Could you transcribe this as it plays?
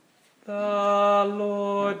The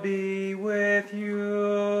Lord be with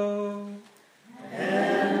you.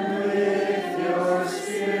 And with your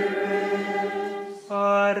spirit.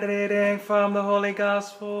 A reading from the Holy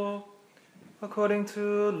Gospel according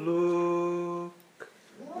to Luke.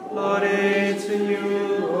 Glory to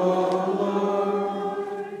you, O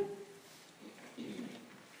Lord.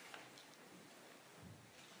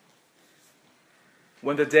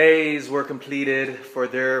 When the days were completed for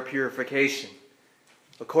their purification,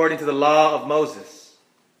 according to the law of Moses,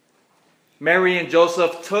 Mary and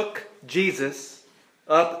Joseph took Jesus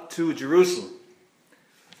up to Jerusalem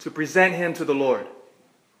to present him to the Lord.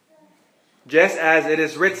 Just as it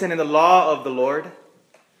is written in the law of the Lord,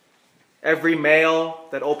 every male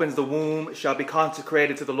that opens the womb shall be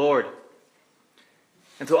consecrated to the Lord,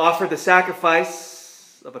 and to offer the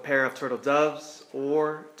sacrifice of a pair of turtle doves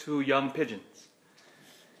or 2 young pigeons,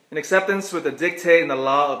 in acceptance with the dictate in the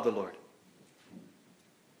law of the Lord.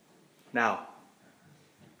 Now,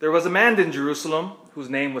 there was a man in Jerusalem whose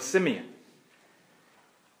name was Simeon.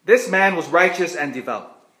 This man was righteous and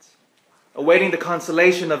devout, awaiting the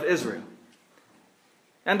consolation of Israel.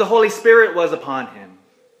 And the Holy Spirit was upon him.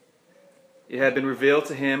 It had been revealed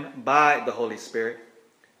to him by the Holy Spirit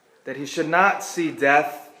that he should not see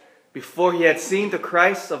death before he had seen the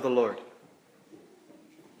Christ of the Lord.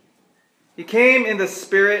 He came in the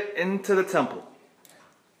Spirit into the temple.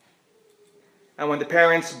 And when the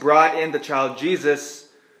parents brought in the child Jesus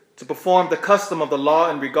to perform the custom of the law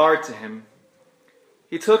in regard to him,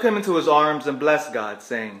 he took him into his arms and blessed God,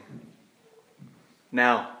 saying,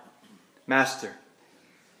 "Now, Master,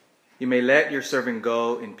 you may let your servant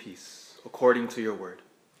go in peace, according to your word.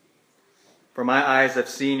 For my eyes have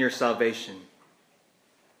seen your salvation,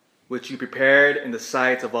 which you prepared in the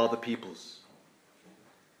sight of all the peoples,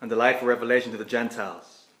 and delightful revelation to the Gentiles,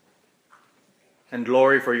 and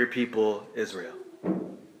glory for your people Israel."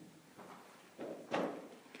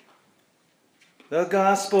 The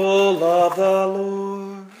Gospel of the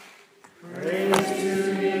Lord. Praise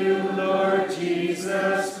to you, Lord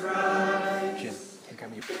Jesus Christ. Jim,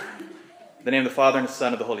 come here. In the name of the Father, and the Son,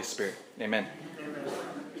 and of the Holy Spirit. Amen.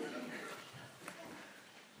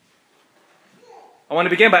 I want to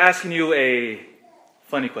begin by asking you a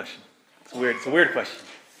funny question. It's a weird question.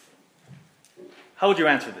 How would you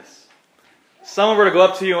answer this? Someone were to go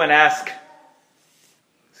up to you and ask,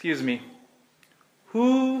 "Excuse me,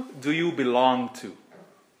 who do you belong to?"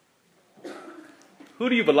 Who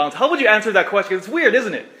do you belong to? How would you answer that question? It's weird,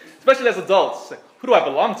 isn't it? Especially as adults. Like, who do I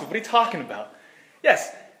belong to? What are you talking about?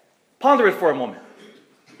 Yes, ponder it for a moment.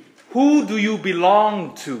 Who do you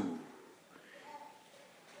belong to?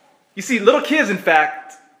 You see, little kids, in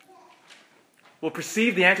fact, will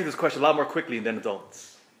perceive the answer to this question a lot more quickly than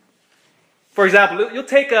adults. For example, you'll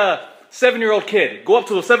take a 7-year-old kid, go up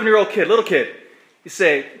to a 7-year-old kid, little kid. You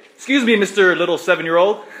say, "Excuse me, Mr. Little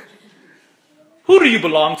 7-year-old, who do you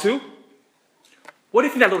belong to?" What do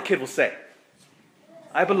you think that little kid will say?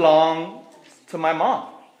 "I belong to my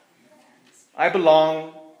mom. I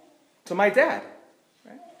belong to my dad."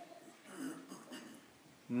 Right?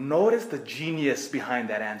 Notice the genius behind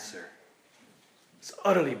that answer. It's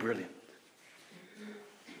utterly brilliant.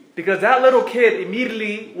 Because that little kid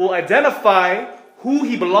immediately will identify who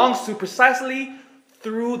he belongs to precisely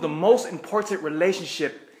through the most important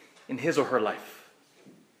relationship in his or her life.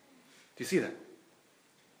 Do you see that?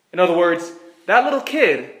 In other words, that little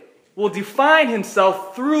kid will define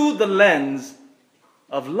himself through the lens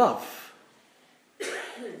of love.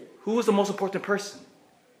 Who is the most important person?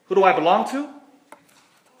 Who do I belong to?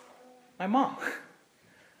 My mom.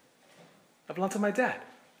 I belong to my dad.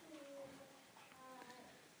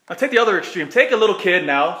 Now take the other extreme. Take a little kid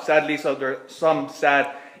now. Sadly, so there are some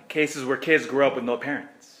sad cases where kids grow up with no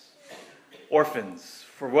parents. Orphans,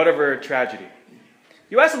 for whatever tragedy.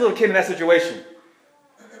 You ask a little kid in that situation,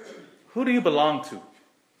 who do you belong to?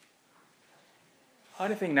 How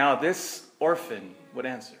do you think now this orphan would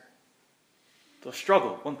answer? They'll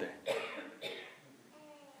struggle, won't they?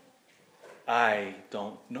 I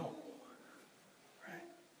don't know. Right?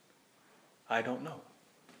 I don't know.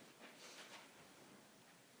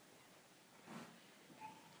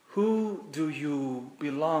 Who do you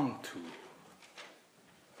belong to?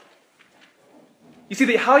 You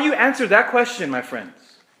see, how you answer that question, my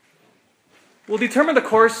friends, will determine the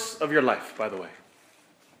course of your life, by the way.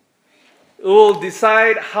 It will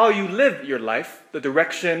decide how you live your life, the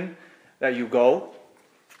direction that you go.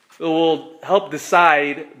 It will help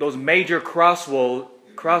decide those major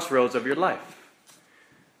crossroads of your life.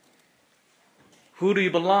 Who do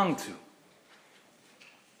you belong to?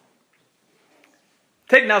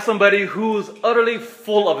 Take now somebody who's utterly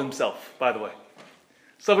full of himself, by the way.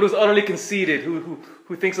 someone who's utterly conceited,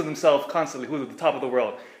 who thinks of themselves constantly, who's at the top of the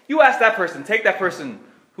world. You ask that person, take that person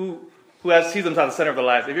who sees themselves at the center of their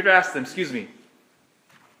lives. If you were to ask them, excuse me,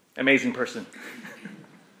 amazing person,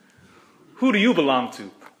 who do you belong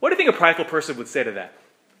to? What do you think a prideful person would say to that?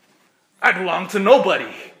 I belong to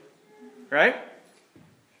nobody, right?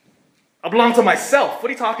 I belong to myself. What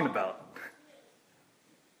are you talking about?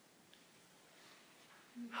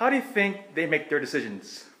 How do you think they make their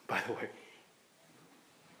decisions, by the way,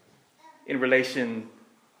 in relation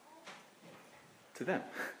to them?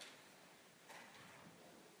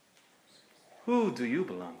 Who do you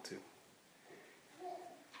belong to?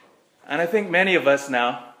 And I think many of us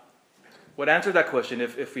now would answer that question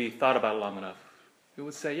if we thought about it long enough. We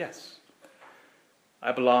would say, yes,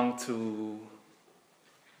 I belong to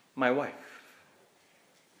my wife.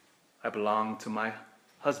 I belong to my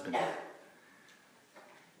husband.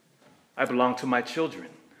 I belong to my children.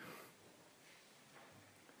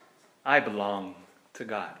 I belong to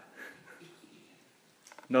God.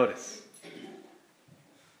 Notice,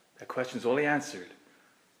 that question is only answered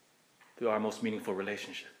through our most meaningful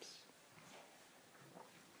relationships.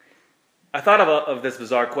 I thought of this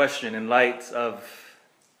bizarre question in light of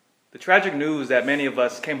the tragic news that many of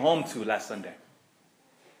us came home to last Sunday.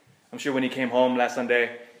 I'm sure when you came home last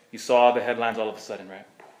Sunday, you saw the headlines all of a sudden, right?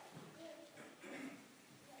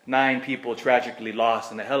 9 people tragically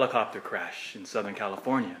lost in a helicopter crash in Southern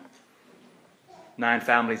California. 9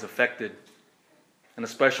 families affected. And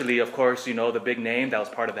especially, of course, you know the big name that was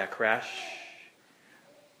part of that crash.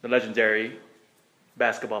 The legendary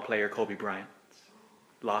basketball player Kobe Bryant.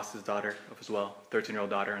 Lost his daughter as well,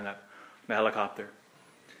 13-year-old daughter in the helicopter.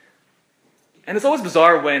 And it's always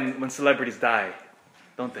bizarre when celebrities die,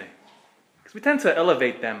 don't they? Because we tend to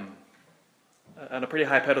elevate them on a pretty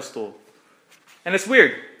high pedestal. And it's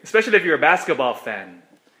weird, especially if you're a basketball fan.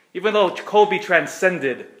 Even though Kobe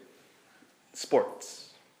transcended sports.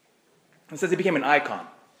 It says he became an icon.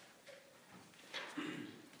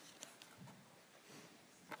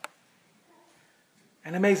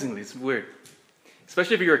 And amazingly, it's weird.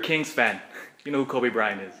 Especially if you're a Kings fan, you know who Kobe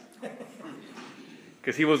Bryant is.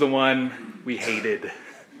 Because he was the one we hated,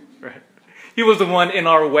 right? He was the one in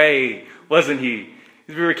our way, wasn't he?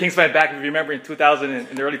 If you were a Kings fan back, if you remember in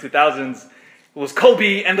the early 2000s, it was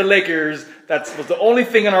Kobe and the Lakers. That was the only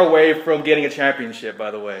thing in our way from getting a championship,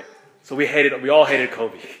 by the way. So we all hated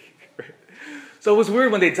Kobe. So it was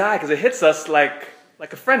weird when they died because it hits us like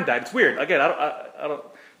a friend died. It's weird. Again, I don't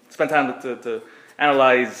spend time to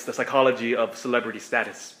analyze the psychology of celebrity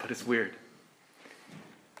status, but it's weird.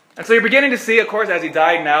 And so you're beginning to see, of course, as he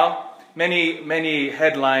died now, many, many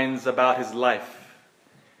headlines about his life.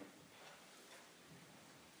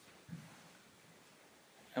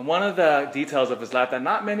 And one of the details of his life that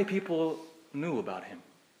not many people knew about him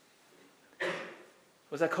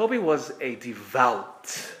was that Kobe was a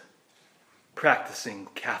devout, practicing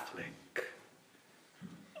Catholic.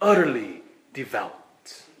 Utterly devout.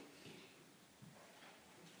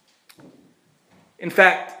 In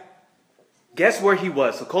fact, guess where he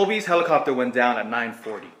was? So Kobe's helicopter went down at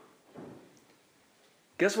 9:40.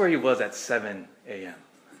 Guess where he was at 7 a.m.?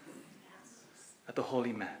 At the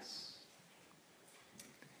Holy Mass.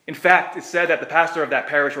 In fact, it's said that the pastor of that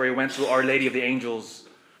parish where he went to, Our Lady of the Angels,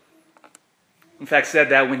 in fact said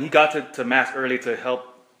that when he got to Mass early to help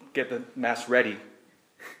get the Mass ready,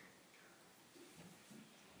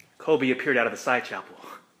 Kobe appeared out of the side chapel.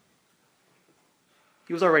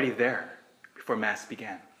 He was already there before Mass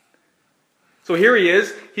began. So here he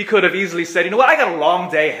is. He could have easily said, you know what, I got a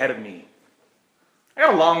long day ahead of me. I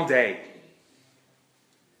got a long day.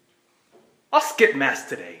 I'll skip Mass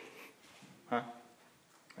today. Huh?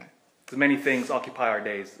 Right. Because many things occupy our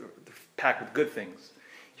days, packed with good things.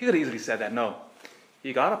 He could have easily said that. No.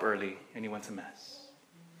 He got up early and he went to Mass.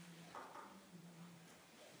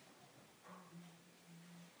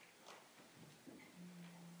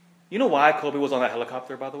 You know why Kobe was on that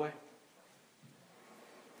helicopter, by the way?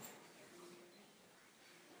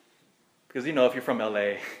 Because, you know, if you're from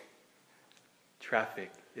LA,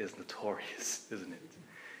 traffic is notorious, isn't it?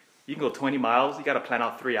 You can go 20 miles, you got to plan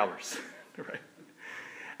out 3 hours, right?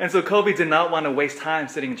 And so Kobe did not want to waste time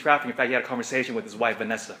sitting in traffic. In fact, he had a conversation with his wife,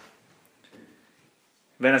 Vanessa.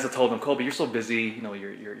 Vanessa told him, Kobe, you're so busy, you know,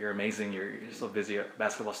 you're amazing, you're so busy, a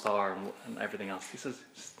basketball star and everything else. He says,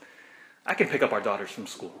 I can pick up our daughters from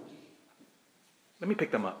school. Let me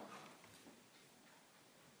pick them up.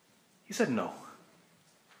 He said, no.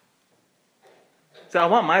 So I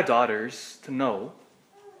want my daughters to know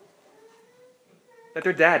that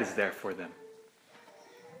their dad is there for them.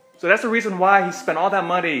 So that's the reason why he spent all that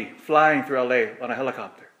money flying through LA on a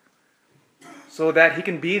helicopter. so that he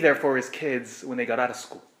can be there for his kids when they got out of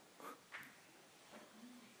school.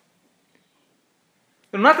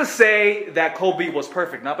 Not to say that Kobe was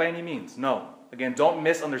perfect, not by any means. No. Again, don't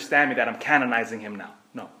misunderstand me that I'm canonizing him now.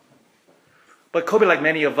 No. But Kobe, like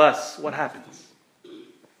many of us, what happens?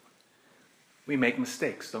 We make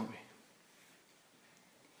mistakes, don't we?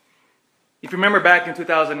 If you remember back in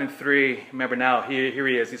 2003, remember now, here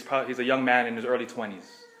he is. He's a young man in his early 20s.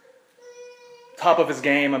 Top of his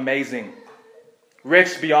game, amazing.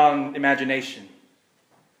 Rich beyond imagination.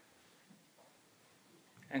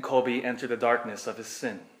 And Kobe entered the darkness of his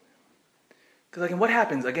sin. Because again, what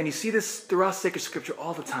happens? Again, you see this throughout sacred scripture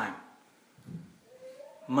all the time.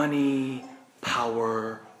 Money,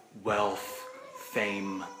 power, wealth,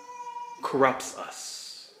 fame corrupts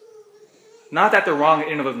us. Not that they're wrong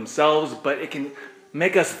in and of themselves, but it can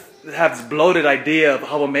make us have this bloated idea of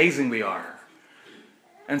how amazing we are.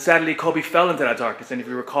 And sadly, Kobe fell into that darkness. And if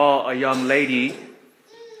you recall, a young lady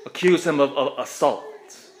accused him of assault.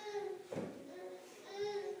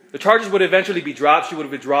 The charges would eventually be dropped. She would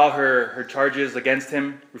withdraw her charges against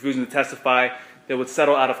him, refusing to testify. They would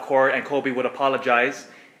settle out of court, and Kobe would apologize.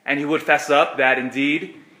 And he would fess up that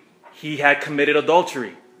indeed he had committed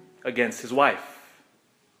adultery against his wife.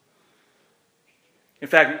 In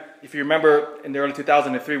fact, if you remember in the early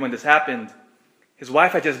 2003 when this happened, his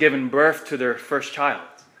wife had just given birth to their first child.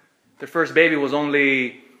 Their first baby was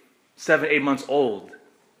only 7-8 months old.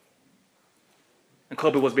 And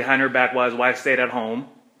Kobe was behind her back while his wife stayed at home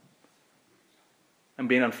and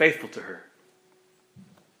being unfaithful to her.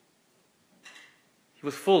 He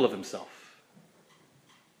was full of himself.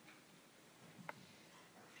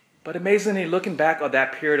 But amazingly, looking back on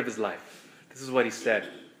that period of his life, this is what he said.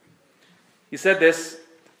 He said this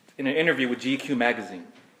in an interview with GQ magazine,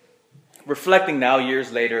 reflecting now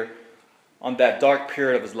years later on that dark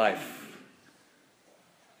period of his life.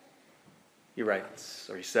 He writes,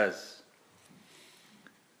 or he says,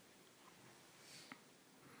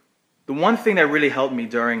 the one thing that really helped me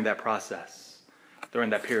during that process, during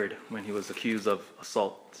that period when he was accused of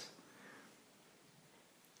assault.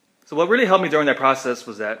 So what really helped me during that process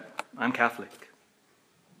was that I'm Catholic.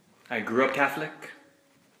 I grew up Catholic,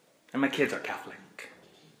 and my kids are Catholic.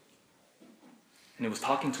 And he was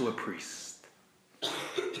talking to a priest.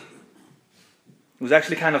 It was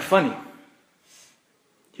actually kind of funny.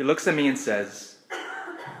 He looks at me and says,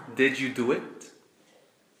 "Did you do it?"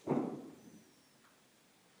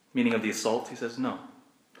 Meaning of the assault? He says, "No,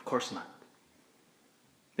 of course not."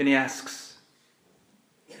 Then he asks,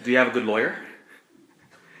 "Do you have a good lawyer?"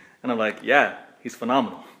 And I'm like, "Yeah, he's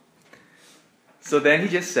phenomenal." So then he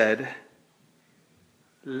just said,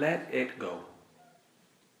 "Let it go.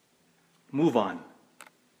 Move on.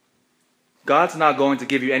 God's not going to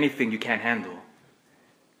give you anything you can't handle.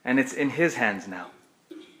 And it's in his hands now.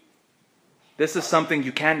 This is something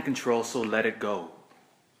you can't control, so let it go."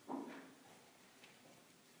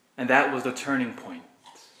 And that was the turning point.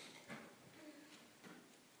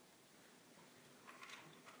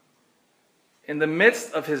 In the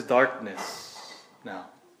midst of his darkness now,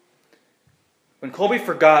 when Kobe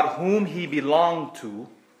forgot whom he belonged to,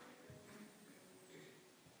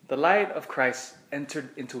 the light of Christ entered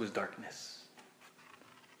into his darkness.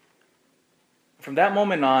 From that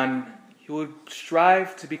moment on, he would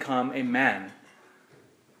strive to become a man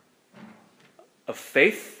of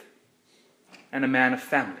faith and a man of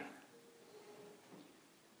family.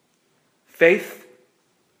 Faith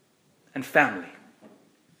and family.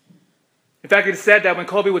 In fact, it is said that when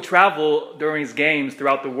Kobe would travel during his games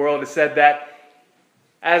throughout the world, it said that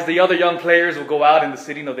as the other young players would go out in the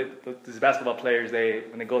city, these basketball players,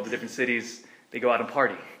 when they go to different cities, they go out and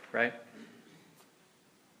party, right?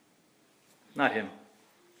 Not him.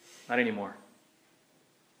 Not anymore.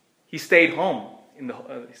 He stayed home.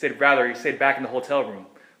 He stayed back in the hotel room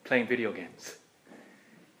playing video games.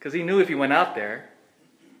 Because he knew if he went out there,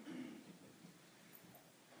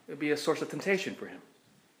 it would be a source of temptation for him.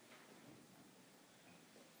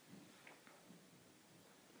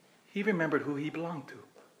 He remembered who he belonged to.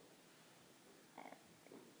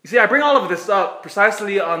 You see, I bring all of this up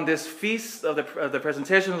precisely on this feast of the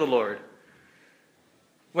presentation of the Lord.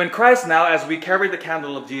 When Christ now, as we carry the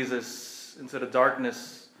candle of Jesus into the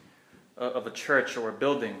darkness of a church or a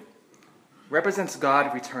building, represents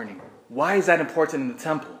God returning. Why is that important in the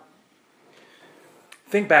temple?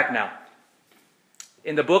 Think back now.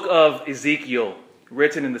 In the book of Ezekiel,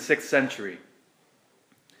 written in the 6th century,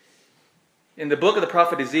 in the book of the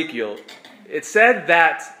prophet Ezekiel, it said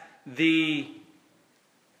that the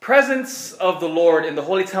presence of the Lord in the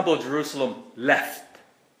holy temple of Jerusalem left.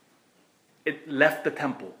 It left the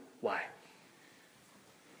temple. Why?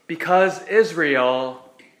 Because Israel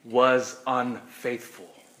was unfaithful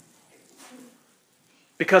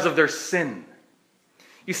because of their sin.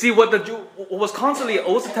 You see, what was constantly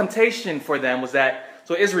always a temptation for them was that,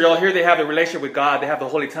 so Israel, here they have a relationship with God, they have the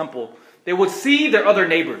Holy Temple. They would see their other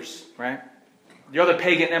neighbors, right? The other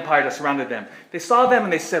pagan empires that surrounded them. They saw them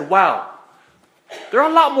and they said, wow, they're a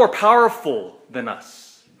lot more powerful than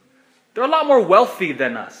us. They're a lot more wealthy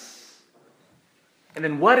than us. And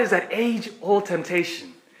then what is that age-old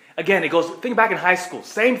temptation? Again, it goes, think back in high school,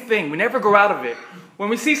 same thing. We never grow out of it. When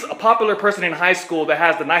we see a popular person in high school that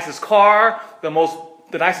has the nicest car, the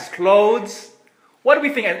nicest clothes, what do we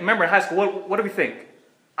think? Remember in high school, what do we think?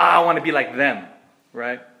 I want to be like them,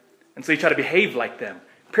 right? And so you try to behave like them.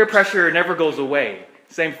 Peer pressure never goes away.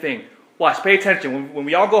 Same thing. Watch, pay attention. When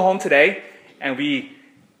we all go home today and we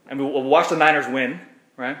will watch the Niners win,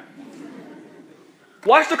 right?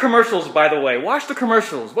 Watch the commercials, by the way. Watch the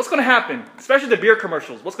commercials. What's going to happen? Especially the beer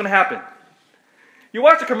commercials. What's going to happen? You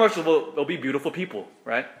watch the commercials, they'll be beautiful people,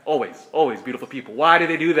 right? Always, always beautiful people. Why do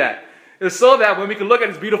they do that? It's so that when we can look at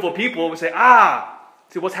these beautiful people, we say,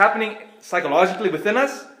 see what's happening psychologically within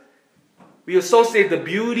us? We associate the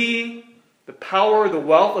beauty, the power, the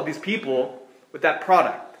wealth of these people with that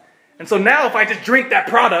product. And so now if I just drink that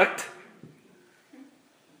product,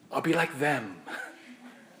 I'll be like them.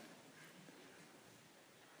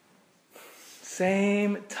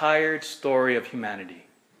 Same tired story of humanity.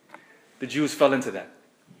 The Jews fell into that.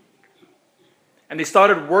 And they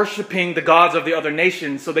started worshiping the gods of the other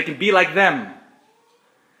nations so they can be like them.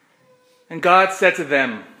 And God said to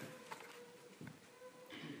them,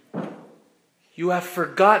 you have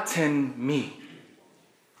forgotten me.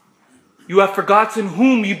 You have forgotten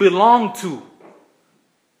whom you belong to.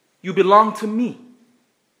 You belong to me.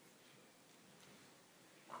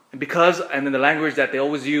 And in the language that they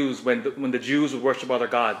always use when the Jews would worship other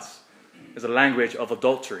gods is a language of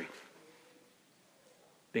adultery,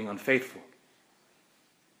 being unfaithful.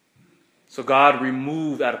 So God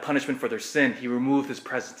removed, out of punishment for their sin, He removed His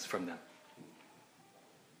presence from them.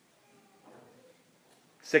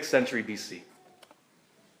 6th century BC.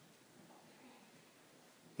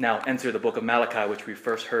 Now enter the book of Malachi, which we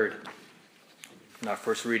first heard in our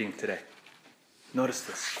first reading today. Notice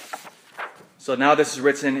this. So now this is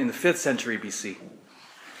written in the 5th century BC.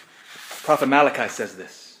 Prophet Malachi says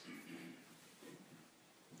this.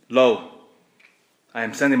 Lo, I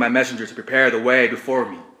am sending my messenger to prepare the way before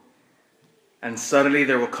me. And suddenly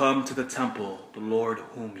there will come to the temple the Lord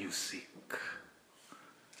whom you seek.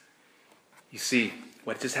 You see,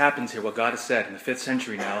 what just happens here, what God has said in the 5th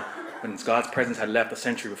century now, when God's presence had left a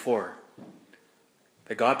century before,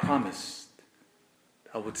 that God promised,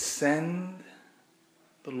 I would send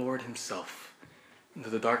the Lord Himself into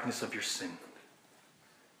the darkness of your sin,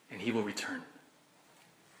 and He will return.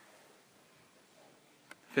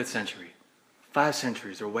 5th century. 5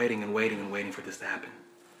 centuries are waiting and waiting and waiting for this to happen.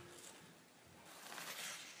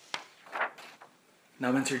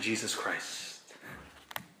 Now enter Jesus Christ.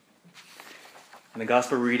 In the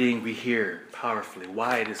gospel reading, we hear powerfully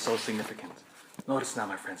why it is so significant. Notice now,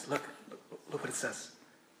 my friends. Look what it says.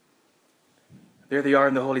 There they are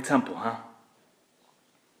in the Holy Temple, huh?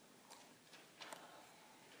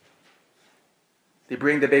 They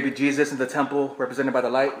bring the baby Jesus into the temple, represented by the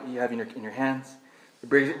light you have in your hands. They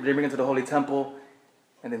bring him into the Holy Temple,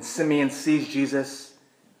 and then Simeon sees Jesus,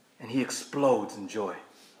 and he explodes in joy.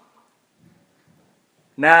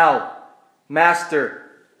 Now, Master,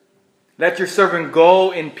 let your servant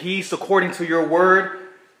go in peace according to your word,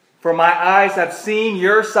 for my eyes have seen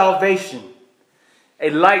your salvation,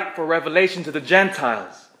 a light for revelation to the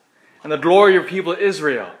Gentiles, and the glory of your people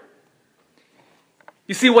Israel.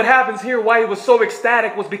 You see, what happens here, why he was so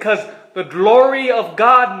ecstatic, was because the glory of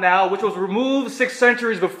God now, which was removed 6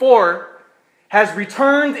 centuries before, has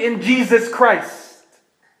returned in Jesus Christ.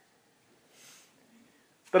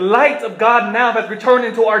 The light of God now has returned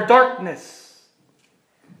into our darkness,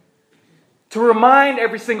 to remind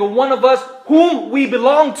every single one of us whom we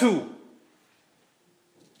belong to.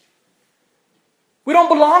 We don't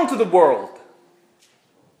belong to the world.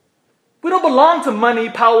 We don't belong to money,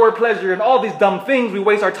 power, pleasure, and all these dumb things we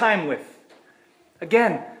waste our time with.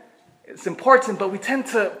 Again, it's important, but we tend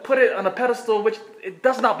to put it on a pedestal which it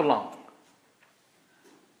does not belong.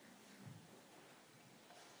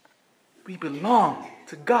 We belong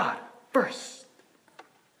to God first.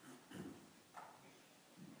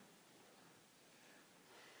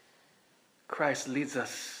 Christ leads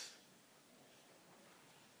us.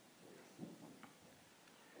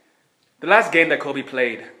 The last game that Kobe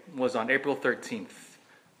played was on April 13th,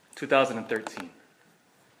 2013. It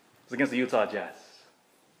was against the Utah Jazz.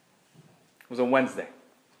 It was on Wednesday.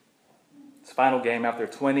 His final game after a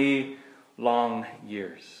 20 long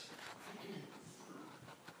years.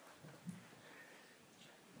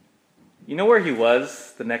 You know where he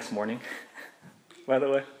was the next morning, by the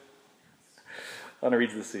way? I want to read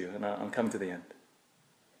this to you, and I'm coming to the end.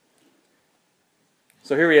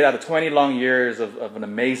 So here we are, after 20 long years of an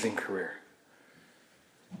amazing career.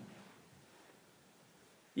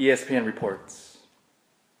 ESPN reports,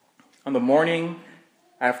 on the morning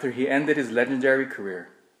after he ended his legendary career,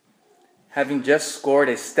 having just scored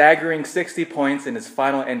a staggering 60 points in his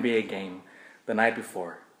final NBA game the night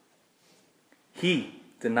before, he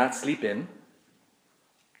did not sleep in,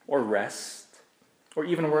 or rest, or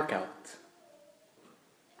even work out.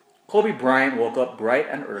 Kobe Bryant woke up bright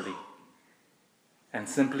and early and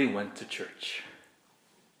simply went to church.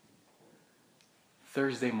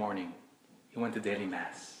 Thursday morning, he went to daily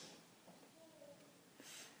mass.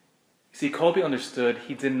 See, Kobe understood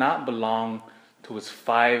he did not belong to his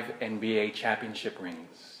 5 NBA championship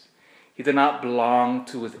rings. He did not belong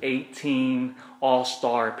to his 18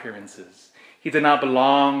 All-Star appearances. He did not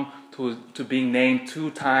belong to being named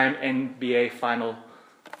 2-time NBA Final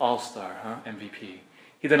All-Star, MVP.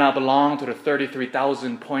 He did not belong to the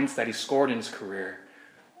 33,000 points that he scored in his career,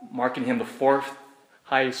 marking him the 4th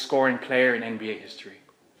highest scoring player in NBA history.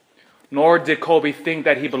 Nor did Kobe think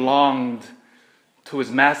that he belonged to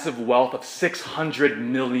his massive wealth of $600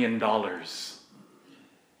 million.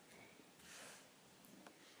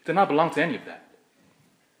 He did not belong to any of that.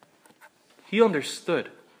 He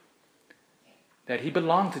understood that he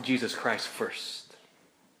belonged to Jesus Christ first,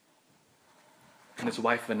 and his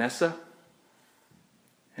wife Vanessa,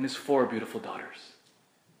 and his 4 beautiful daughters.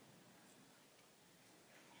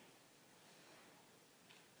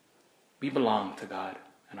 We belong to God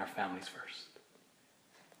and our families first.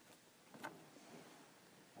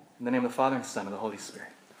 In the name of the Father, and the Son, and the Holy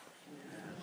Spirit.